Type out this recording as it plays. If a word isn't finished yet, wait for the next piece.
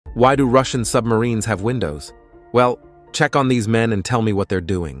Why do Russian submarines have windows? Well, check on these men and tell me what they're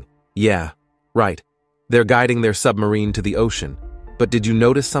doing. Yeah, right. They're guiding their submarine to the ocean. But did you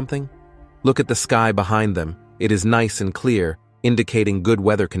notice something? Look at the sky behind them. It is nice and clear, indicating good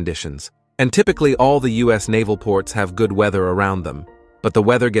weather conditions. And typically all the US naval ports have good weather around them. But the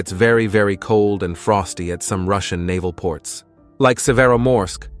weather gets very, very cold and frosty at some Russian naval ports. Like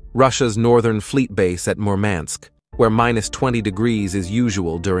Severomorsk, Russia's northern fleet base at Murmansk, where -20 degrees is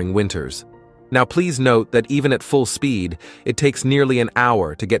usual during winters. Now please note that even at full speed, it takes nearly an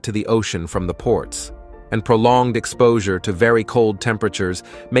hour to get to the ocean from the ports. And prolonged exposure to very cold temperatures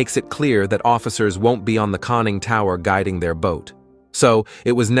makes it clear that officers won't be on the conning tower guiding their boat. So,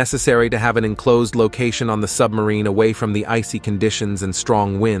 it was necessary to have an enclosed location on the submarine away from the icy conditions and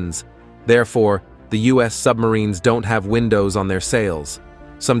strong winds. Therefore, the US submarines don't have windows on their sails.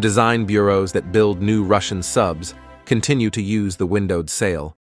 Some design bureaus that build new Russian subs continue to use the windowed sail.